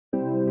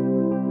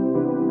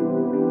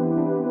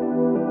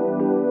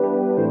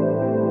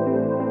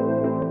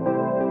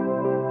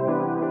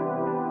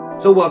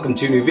So welcome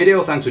to a new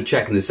video, thanks for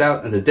checking this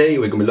out, and today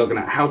we're going to be looking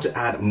at how to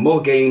add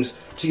more games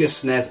to your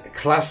Snes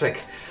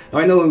Classic. Now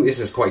I know this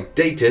is quite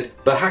dated,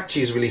 but Hakchi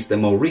has released their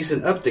more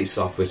recent update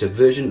software to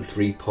version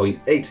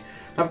 3.8.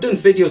 I've done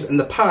videos in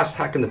the past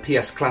hacking the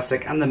PS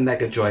Classic and the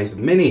Mega Drive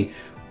Mini,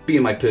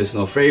 being my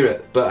personal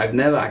favourite, but I've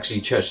never actually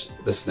touched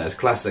the Snes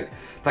Classic.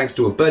 Thanks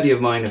to a buddy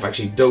of mine who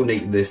actually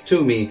donated this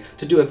to me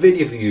to do a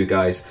video for you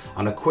guys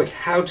on a quick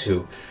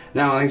how-to.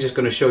 Now I'm just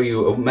going to show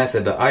you a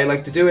method that I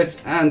like to do it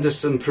and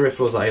just some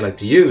peripherals that I like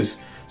to use.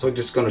 So I'm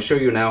just going to show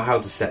you now how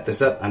to set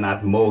this up and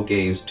add more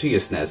games to your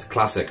Snes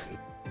Classic.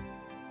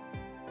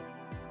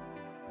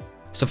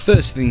 So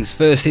first things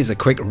first, here's a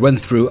quick run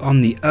through on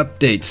the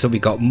update. So we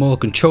got more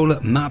controller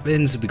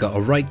mappings, we got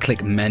a right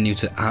click menu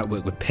to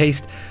artwork with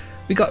paste.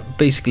 We got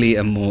basically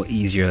a more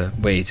easier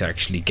way to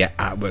actually get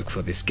artwork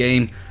for this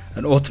game.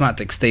 An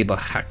automatic stable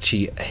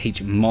Hakchi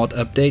H mod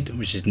update,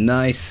 which is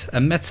nice. A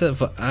meta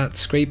for art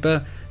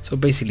scraper, so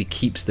it basically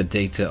keeps the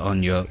data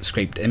on your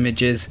scraped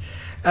images.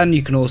 And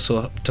you can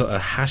also put a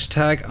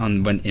hashtag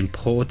on when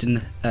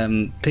importing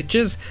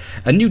pictures.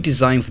 A new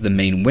design for the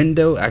main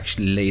window,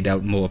 actually laid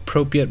out more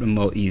appropriate and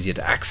more easier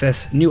to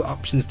access. New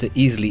options to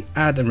easily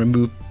add and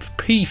remove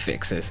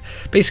prefixes.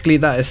 Basically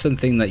that is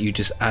something that you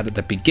just add at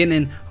the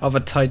beginning of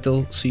a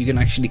title so you can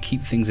actually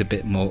keep things a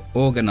bit more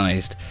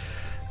organized.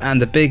 And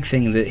the big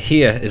thing that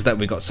here is that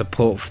we got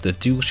support for the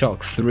DualShock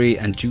 3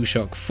 and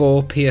DualShock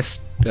 4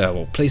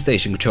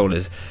 PlayStation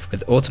controllers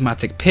with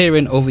automatic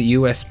pairing over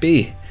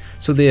USB.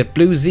 So the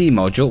Blue Z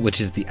module,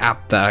 which is the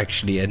app that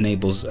actually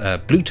enables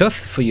Bluetooth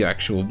for your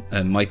actual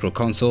micro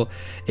console,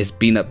 is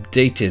being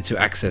updated to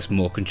access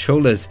more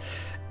controllers.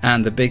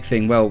 And the big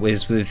thing, well,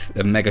 is with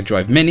a Mega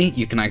Drive Mini,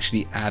 you can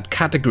actually add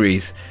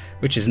categories,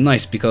 which is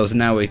nice because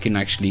now we can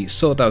actually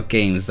sort out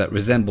games that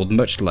resembled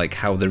much like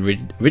how the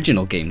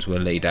original games were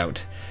laid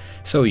out.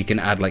 So you can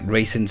add like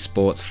racing,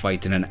 sports,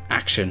 fighting and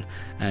action,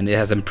 and it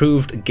has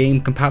improved game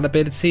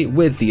compatibility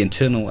with the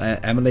internal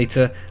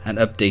emulator and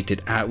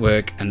updated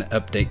artwork and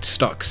update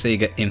stock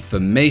Sega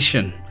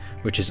information,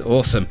 which is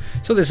awesome.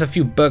 So there's a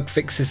few bug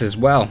fixes as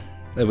well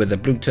with the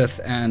Bluetooth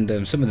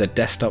and some of the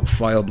desktop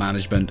file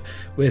management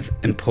with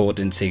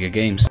important Sega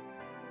games.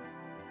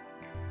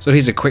 So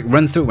here's a quick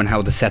run through on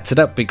how to set it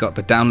up. We got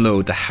the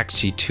download the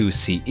Hakchi 2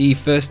 CE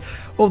first.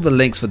 All the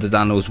links for the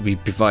downloads will be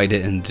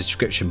provided in the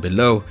description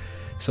below.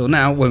 So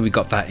now when we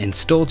got that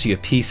installed to your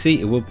PC,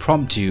 it will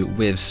prompt you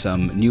with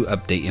some new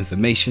update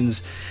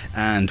informations,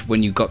 and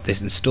when you got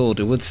this installed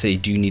it would say,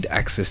 do you need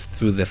access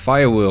through the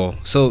firewall?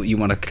 So you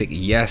want to click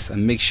yes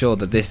and make sure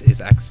that this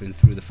is accessing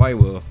through the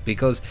firewall,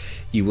 because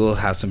you will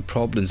have some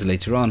problems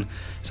later on.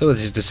 So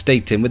this is just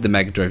stating with the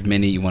Mega Drive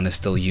Mini you want to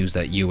still use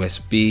that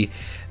USB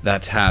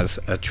that has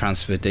a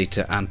transfer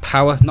data and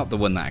power, not the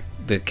one that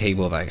the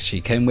cable that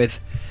actually came with.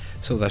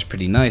 So that's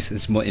pretty nice.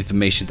 There's more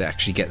information to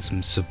actually get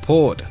some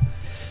support.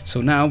 So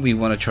now we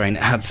want to try and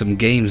add some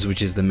games,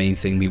 which is the main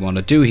thing we want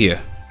to do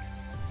here.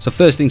 So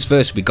first things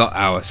first, we got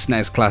our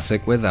Snes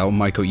Classic with our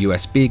micro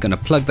USB. Gonna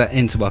plug that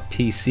into our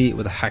PC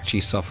with the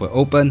Hakchi software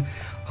open.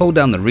 Hold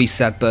down the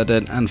reset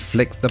button and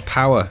flick the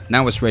power.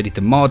 Now it's ready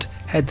to mod.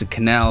 Head to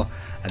Canal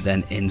and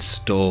then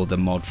install the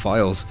mod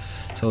files.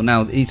 So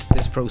now this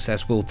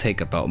process will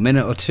take about a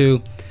minute or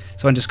two.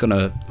 So I'm just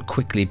gonna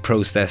quickly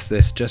process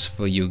this just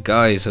for you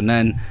guys, and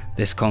then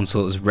this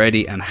console is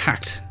ready and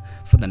hacked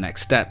for the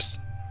next steps.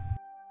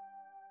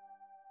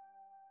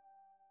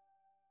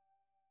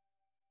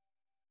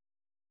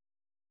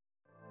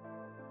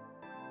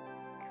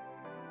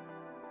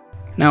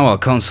 Now our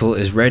console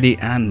is ready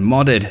and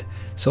modded.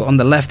 So on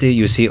the left here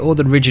you see all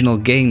the original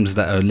games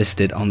that are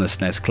listed on the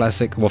Snes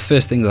Classic. Well,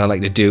 first things I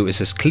like to do is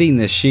just clean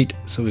this sheet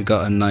so we've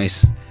got a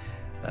nice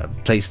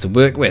place to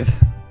work with.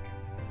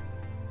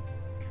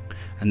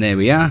 And there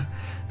we are.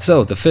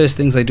 So the first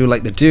things I do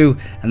like to do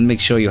and make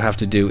sure you have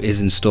to do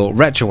is install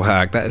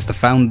RetroHack. That is the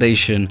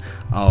foundation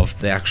of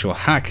the actual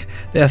hack.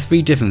 There are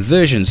 3 different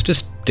versions,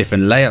 just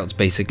different layouts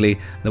basically.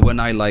 The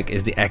one I like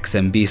is the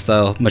XMB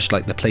style, much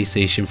like the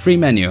PlayStation 3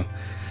 menu.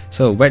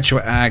 So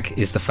RetroHack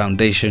is the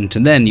foundation,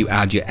 and then you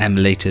add your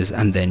emulators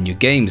and then your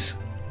games.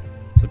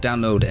 So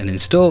download and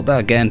install, that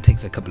again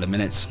takes a couple of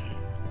minutes.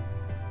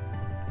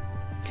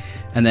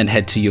 And then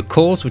head to your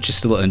cores, which is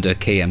still under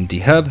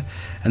KMD Hub.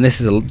 And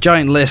this is a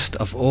giant list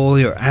of all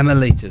your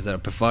emulators that are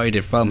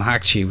provided from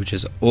Hakchi, which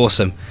is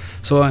awesome.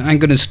 So I'm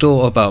going to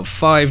install about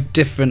 5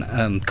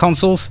 different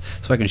consoles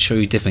so I can show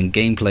you different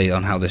gameplay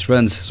on how this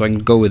runs. So I can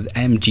go with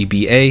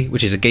MGBA,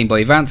 which is a Game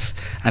Boy Advance,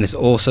 and it's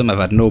awesome. I've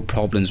had no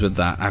problems with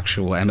that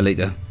actual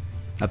emulator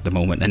at the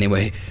moment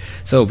anyway.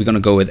 So we're going to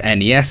go with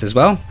NES as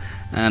well,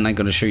 and I'm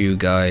going to show you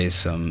guys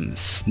some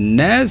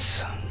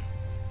SNES.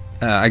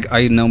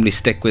 I normally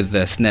stick with the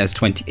SNES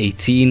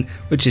 2018,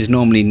 which is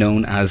normally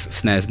known as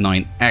SNES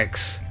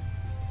 9X.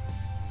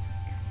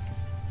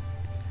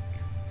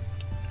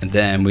 And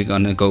then we're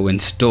going to go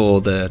install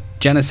the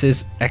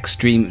Genesis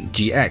Extreme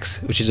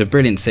GX, which is a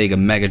brilliant Sega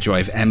Mega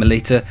Drive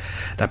emulator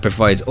that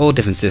provides all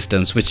different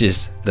systems, which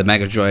is the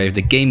Mega Drive,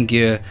 the Game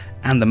Gear,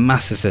 and the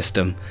Master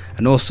System,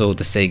 and also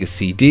the Sega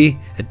CD.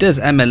 It does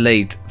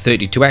emulate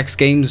 32X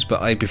games,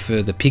 but I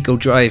prefer the Pico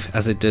drive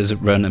as it does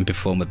run and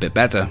perform a bit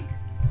better.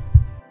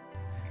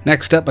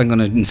 Next up I'm going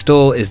to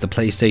install is the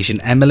PlayStation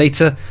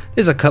emulator.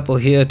 There's a couple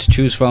here to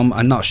choose from.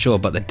 I'm not sure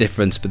about the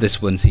difference, but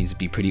this one seems to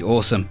be pretty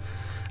awesome.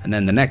 And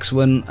then the next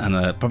one, and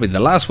probably the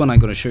last one I'm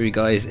going to show you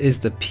guys, is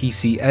the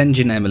PC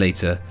Engine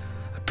emulator.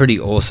 A pretty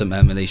awesome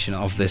emulation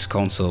of this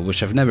console,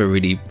 which I've never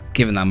really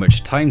given that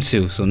much time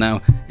to, so now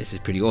this is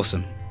pretty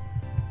awesome.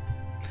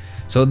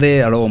 So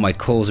there are all my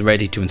calls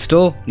ready to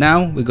install.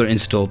 Now we're going to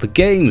install the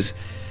games.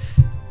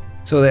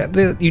 So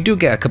you do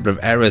get a couple of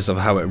errors of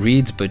how it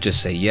reads, but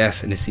just say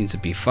yes and it seems to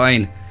be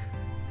fine.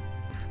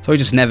 So I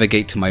just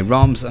navigate to my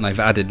ROMs, and I've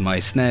added my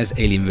SNES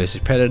Alien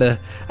vs Predator,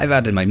 I've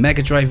added my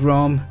Mega Drive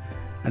ROM,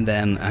 and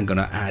then I'm going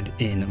to add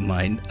in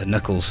my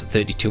Knuckles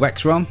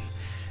 32X ROM,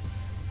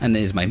 and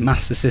there's my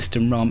Master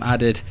System ROM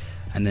added,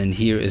 and then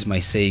here is my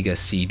Sega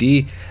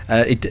CD.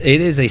 It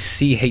is a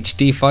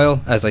CHD file.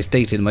 As I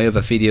stated in my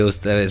other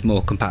videos, there is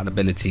more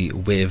compatibility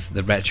with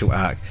the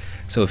RetroArch,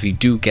 so if you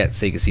do get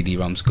Sega CD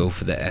ROMs, go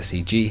for the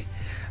SEG.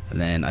 And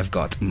then I've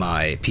got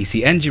my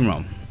PC Engine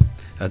ROM,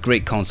 a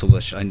great console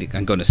which I'm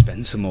going to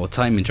spend some more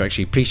time in to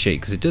actually appreciate,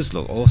 because it does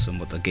look awesome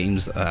with the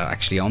games that are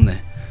actually on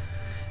there.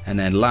 And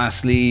then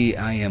lastly,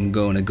 I am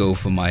going to go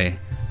for my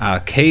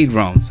arcade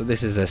ROM. So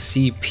this is a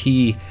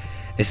Capcom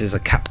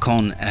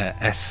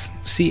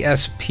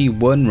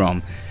CSP1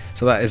 ROM.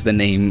 So that is the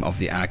name of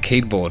the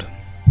arcade board.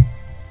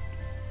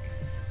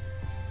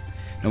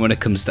 Now when it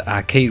comes to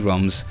arcade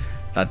ROMs,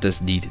 that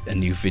does need a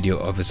new video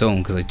of its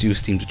own, because I do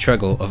seem to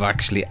struggle of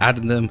actually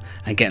adding them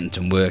and getting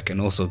them to work, and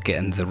also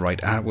getting the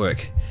right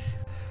artwork.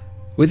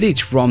 With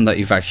each ROM that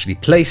you've actually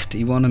placed,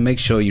 you want to make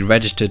sure you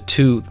register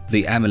to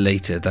the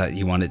emulator that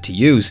you want it to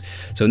use.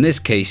 So in this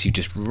case, you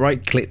just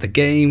right click the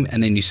game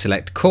and then you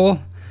select core,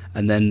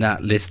 and then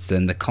that lists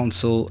then the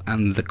console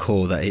and the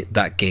core that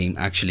that game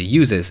actually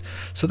uses.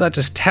 So that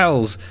just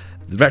tells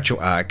the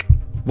RetroArch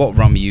what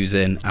ROM you're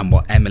using and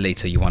what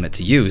emulator you want it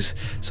to use.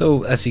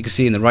 So as you can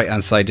see in the right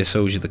hand side, it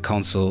shows you the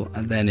console,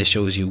 and then it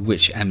shows you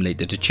which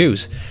emulator to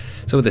choose.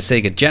 So with the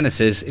Sega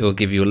Genesis, it will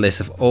give you a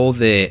list of all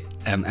the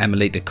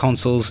emulated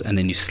consoles, and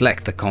then you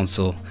select the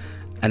console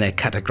and it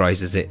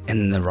categorizes it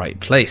in the right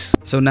place.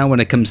 So now when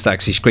it comes to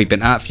actually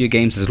scraping art for your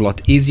games, it's a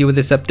lot easier with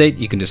this update.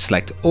 You can just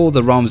select all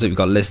the ROMs that we've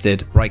got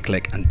listed, right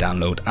click and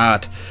download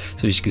art.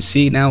 So as you can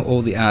see now,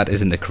 all the art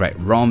is in the correct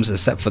ROMs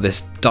except for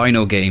this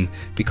Dino game,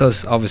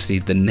 because obviously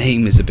the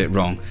name is a bit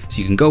wrong. So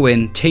you can go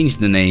in, change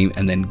the name,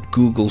 and then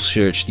Google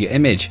search your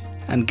image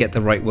and get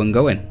the right one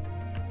going.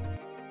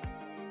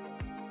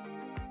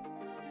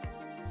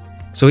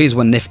 So here's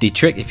one nifty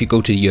trick. If you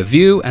go to your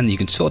view, and you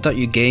can sort out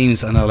your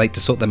games, and I like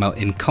to sort them out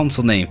in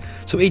console name.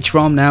 So each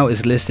ROM now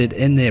is listed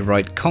in their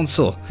right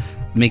console,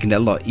 making it a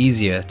lot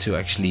easier to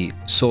actually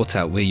sort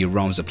out where your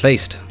ROMs are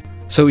placed.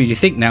 So you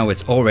think now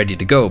it's all ready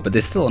to go, but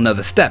there's still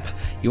another step.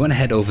 You want to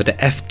head over to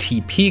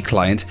FTP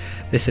client.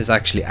 This is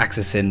actually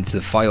accessing to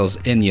the files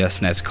in your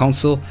SNES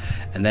console,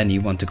 and then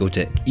you want to go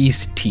to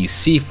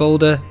ETC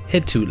folder,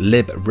 head to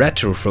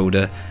libretro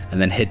folder,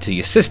 and then head to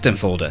your system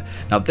folder.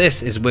 Now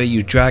this is where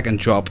you drag and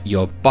drop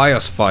your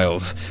BIOS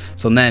files.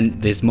 So then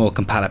there's more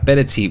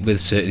compatibility with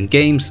certain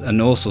games,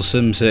 and also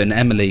some certain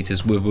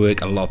emulators will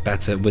work a lot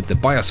better with the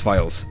BIOS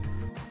files.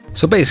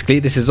 So basically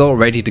this is all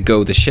ready to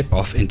go to ship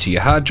off into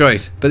your hard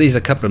drive, but there's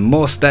a couple of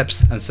more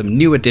steps and some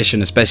new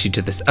addition especially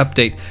to this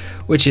update,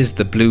 which is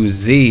the Blue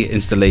Z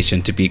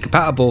installation to be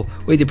compatible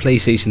with your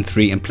PlayStation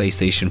 3 and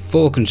PlayStation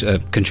 4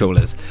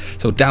 controllers.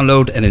 So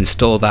download and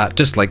install that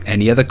just like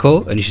any other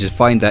core, and you should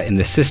find that in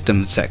the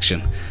system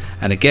section.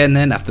 And again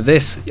then after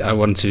this, I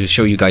want to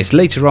show you guys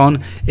later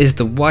on is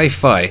the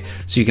Wi-Fi,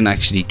 so you can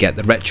actually get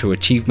the retro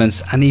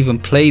achievements and even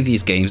play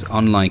these games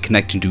online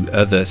connecting to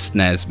other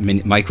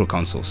SNES micro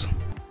consoles.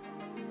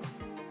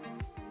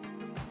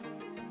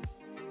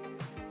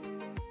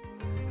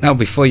 Now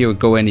before you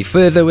go any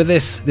further with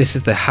this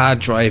is the hard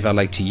drive I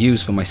like to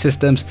use for my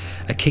systems,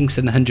 a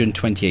Kingston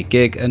 128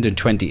 gig.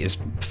 120 is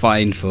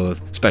fine for,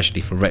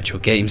 especially for retro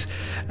games,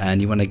 and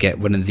you want to get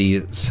one of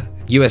these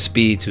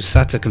USB to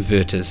SATA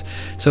converters.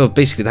 So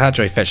basically the hard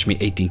drive fetched me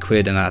 18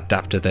 quid and an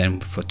adapter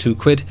then for 2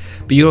 quid,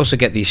 but you also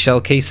get these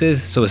shell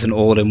cases, so it's an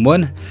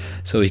all-in-one.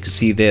 So you can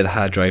see there the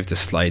hard drive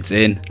just slides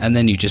in, and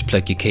then you just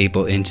plug your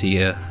cable into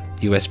your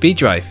USB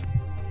drive.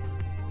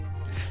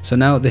 So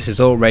now this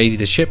is all ready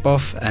to ship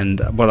off,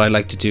 and what I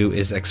like to do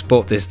is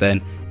export this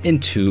then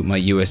into my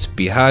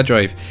USB hard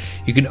drive.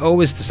 You can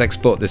always just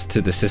export this to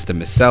the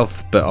system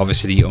itself, but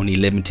obviously you're only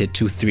limited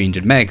to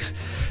 300 megs.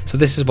 So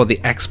this is what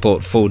the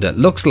export folder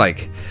looks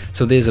like.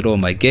 So there's all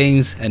my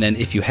games, and then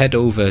if you head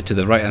over to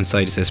the right hand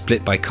side, it says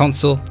split by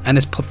console, and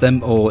it's put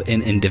them all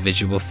in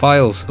individual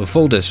files, or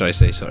folders should I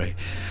say, sorry.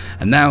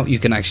 And now you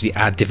can actually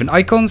add different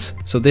icons,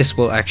 so this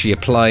will actually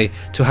apply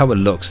to how it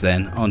looks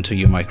then onto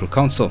your micro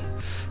console.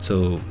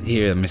 So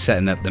here I'm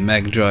setting up the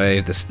Mega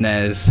Drive, the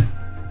SNES,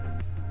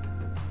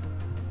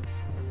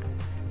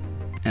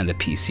 and the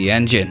PC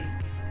Engine.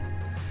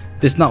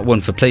 There's not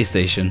one for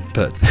PlayStation,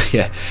 but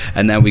yeah.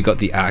 And then we got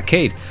the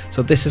arcade.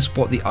 So this is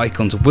what the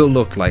icons will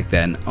look like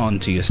then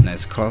onto your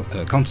SNES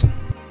console.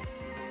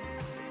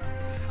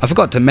 I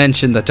forgot to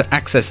mention that to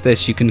access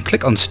this you can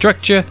click on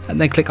structure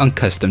and then click on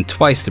custom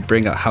twice to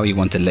bring out how you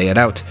want to lay it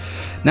out.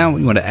 Now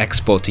you want to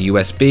export to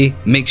USB,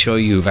 make sure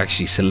you've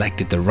actually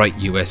selected the right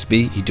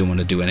USB, you don't want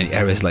to do any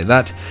errors like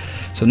that.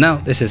 So now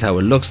this is how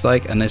it looks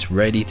like and it's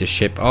ready to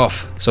ship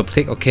off. So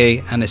click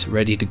OK and it's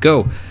ready to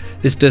go.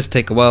 This does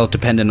take a while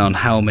depending on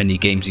how many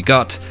games you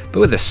got, but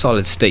with a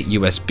solid state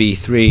USB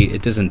 3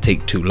 it doesn't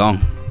take too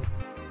long.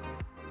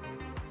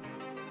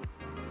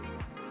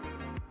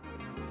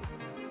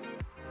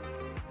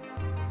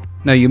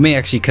 Now you may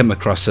actually come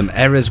across some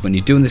errors when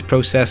you're doing this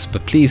process,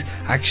 but please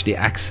actually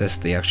access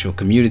the actual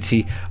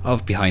community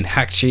of behind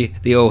Hakchi.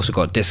 They also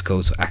got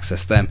Discord, so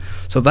access them.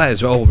 So that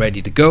is all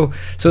ready to go.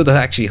 So to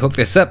actually hook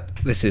this up,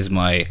 this is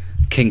my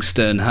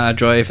Kingston hard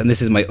drive and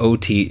this is my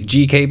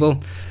OTG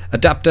cable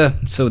adapter.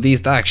 So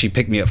that actually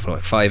picked me up for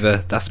like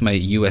 $5. That's my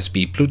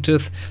USB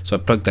Bluetooth. So I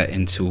plugged that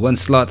into one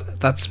slot.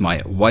 That's my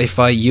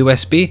Wi-Fi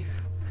USB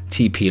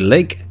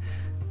TP-Link.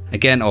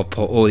 Again, I'll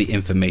put all the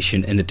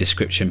information in the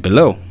description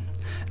below.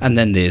 And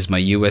then there's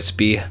my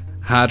USB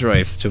hard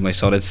drive to my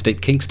solid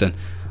state Kingston,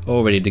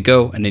 all ready to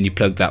go. And then you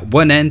plug that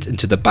one end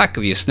into the back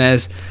of your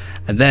SNES,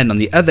 and then on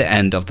the other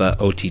end of the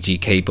OTG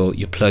cable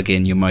you plug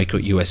in your micro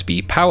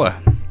USB power.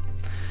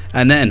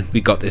 And then we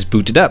got this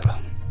booted up.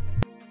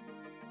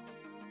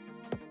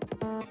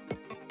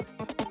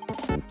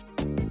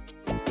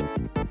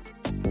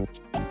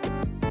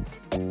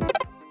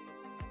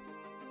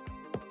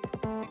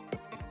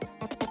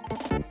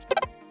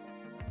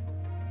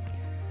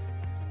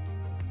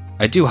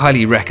 I do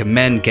highly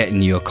recommend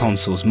getting your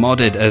consoles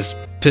modded, as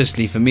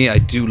personally for me I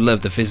do love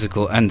the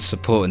physical and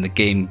supporting the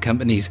game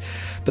companies,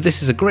 but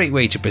this is a great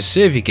way to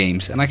preserve your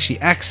games and actually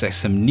access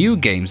some new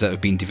games that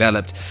have been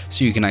developed,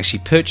 so you can actually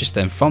purchase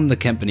them from the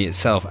company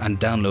itself and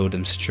download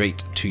them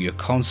straight to your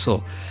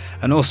console.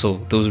 And also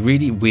those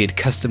really weird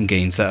custom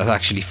games that are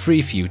actually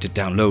free for you to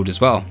download as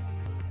well.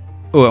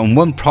 Oh, and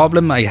one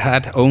problem I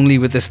had only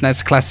with the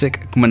SNES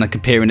Classic when I'm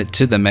comparing it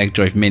to the Mega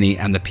Drive Mini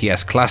and the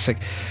PS Classic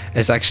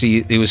is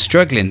actually it was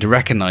struggling to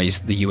recognize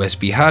the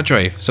USB hard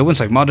drive. So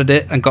once I modded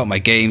it and got my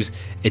games,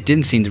 it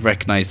didn't seem to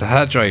recognize the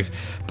hard drive.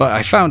 But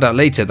I found out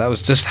later that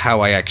was just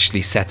how I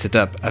actually set it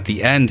up at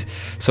the end.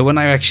 So when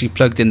I actually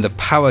plugged in the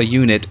power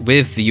unit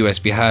with the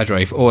USB hard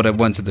drive all at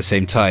once at the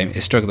same time,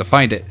 it struggled to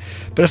find it.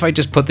 But if I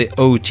just put the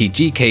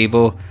OTG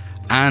cable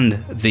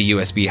and the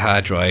USB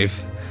hard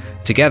drive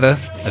together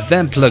and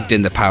then plugged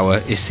in the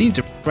power, it seemed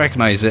to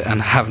recognize it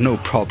and have no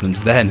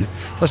problems then.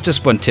 That's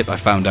just one tip I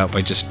found out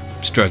by just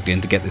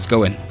struggling to get this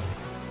going.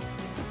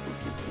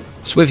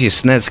 So with your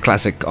SNES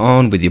Classic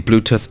on with your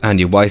Bluetooth and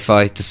your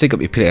Wi-Fi, to sync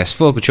up your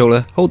PS4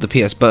 controller, hold the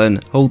PS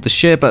button, hold the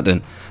share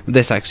button.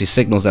 This actually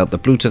signals out the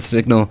Bluetooth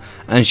signal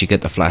and you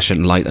get the flash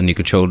and light on your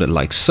controller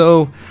like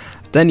so.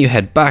 Then you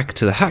head back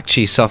to the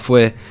Hakchi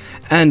software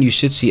and you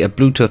should see a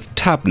Bluetooth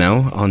tab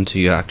now onto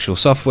your actual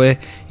software.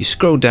 You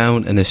scroll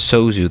down and it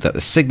shows you that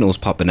the signal's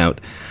popping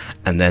out,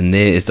 and then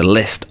there is the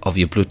list of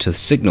your Bluetooth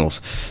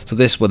signals. So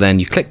this will then,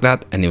 you click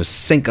that and it will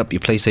sync up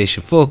your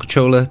PlayStation 4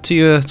 controller to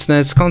your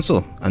SNES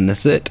console, and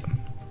that's it.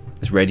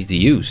 It's ready to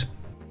use.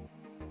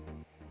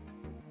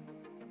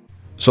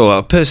 So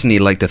I personally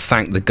like to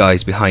thank the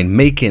guys behind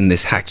making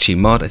this Hakchi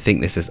mod. I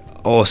think this is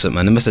awesome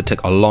and it must have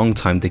took a long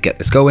time to get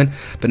this going,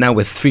 but now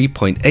with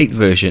 3.8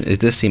 version it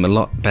does seem a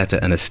lot better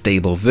and a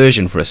stable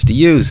version for us to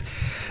use.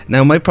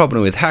 Now my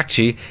problem with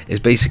Hakchi is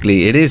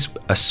basically it is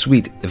a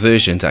sweet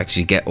version to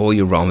actually get all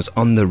your ROMs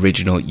on the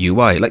original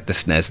UI, like the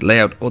SNES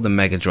layout or the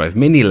Mega Drive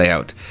Mini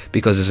layout,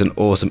 because it's an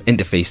awesome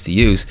interface to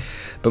use.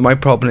 But my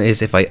problem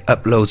is if I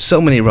upload so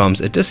many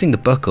ROMs, it does seem to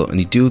buckle and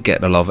you do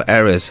get a lot of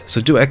errors.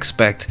 So do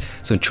expect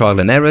some trial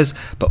and errors,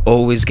 but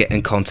always get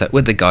in contact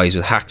with the guys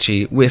with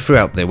Hakchi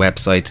throughout their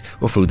website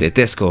or through their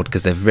Discord,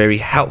 because they're very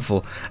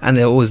helpful and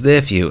they're always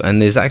there for you,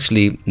 and there's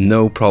actually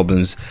no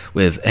problems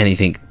with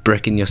anything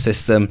bricking your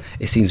system.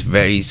 It seems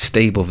very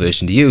stable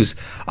version to use.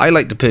 I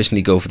like to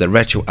personally go for the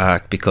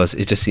RetroArch because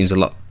it just seems a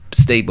lot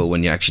stable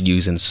when you're actually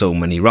using so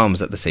many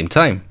ROMs at the same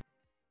time.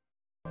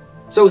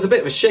 So it's a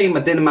bit of a shame I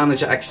didn't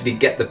manage to actually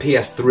get the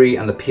PS3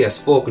 and the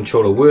PS4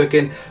 controller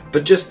working,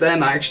 but just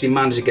then I actually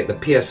managed to get the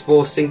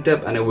PS4 synced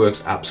up and it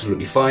works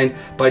absolutely fine.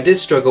 But I did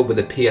struggle with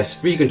the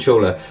PS3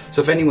 controller,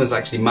 so if anyone's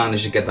actually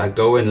managed to get that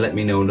going, let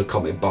me know in the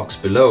comment box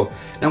below.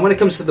 Now when it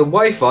comes to the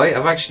Wi-Fi,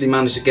 I've actually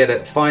managed to get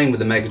it fine with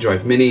the Mega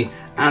Drive Mini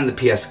and the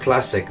PS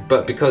Classic,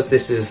 but because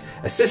this is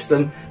a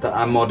system that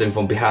I'm modding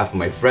on behalf of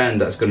my friend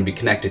that's going to be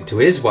connected to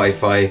his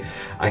Wi-Fi,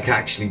 I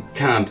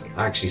can't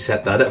actually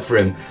set that up for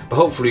him, but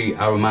hopefully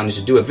I will manage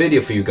to do a video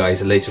for you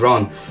guys later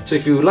on. So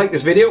if you like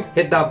this video,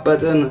 hit that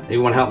button. If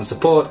you want to help and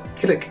support,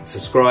 click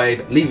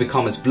subscribe, leave your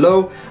comments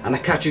below, and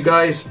I'll catch you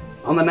guys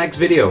on the next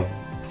video.